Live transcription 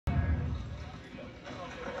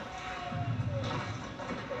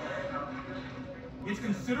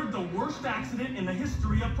considered the worst accident in the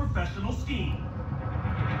history of professional skiing.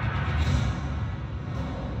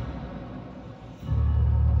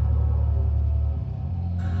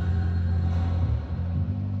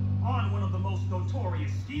 On one of the most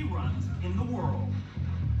notorious ski runs in the world.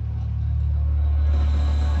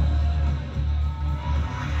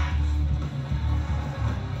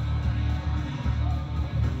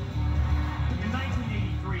 In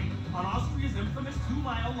 1983, on Austria's infamous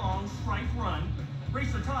 2-mile-long strife run,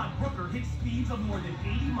 racer Todd Brooker hit speeds of more than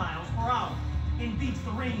 80 miles per hour and beats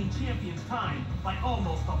the reigning champion's time by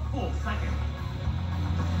almost a full second.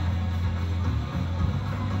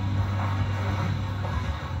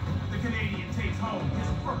 The Canadian takes home his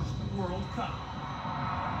first World Cup.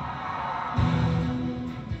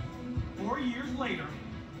 4 years later,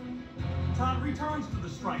 Todd returns to the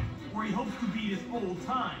stripe where he hopes to beat his old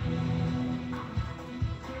time.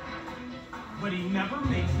 But he never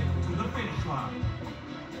makes it to the finish line.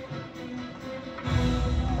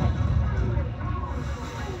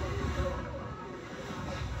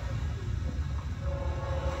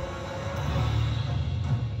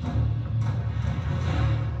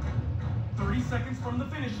 Seconds from the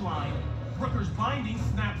finish line, Brooker's binding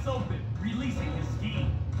snaps open, releasing his ski.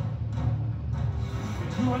 The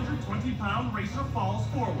 220-pound racer falls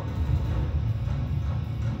forward,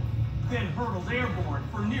 then hurdles airborne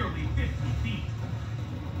for nearly 50 feet.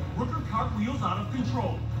 Brooker cartwheels out of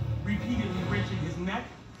control, repeatedly wrenching his neck,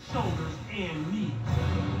 shoulders, and knees.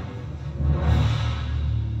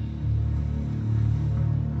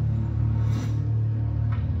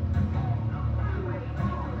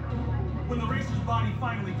 When the racer's body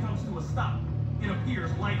finally comes to a stop, it appears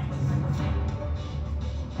lifeless.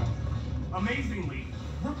 Amazingly,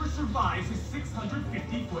 Brooker survives his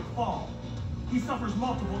 650-foot fall. He suffers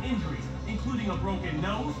multiple injuries, including a broken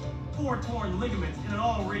nose, 4 torn ligaments in an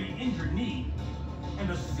already injured knee, and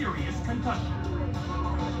a serious concussion.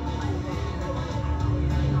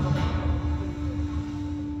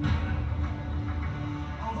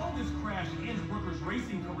 Although this crash ends Brooker's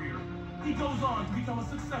racing career, he goes on to become a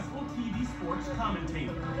successful TV sports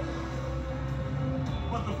commentator.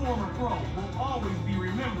 But the former pro will always be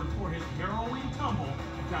remembered for his harrowing tumble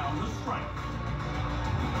down the stripe.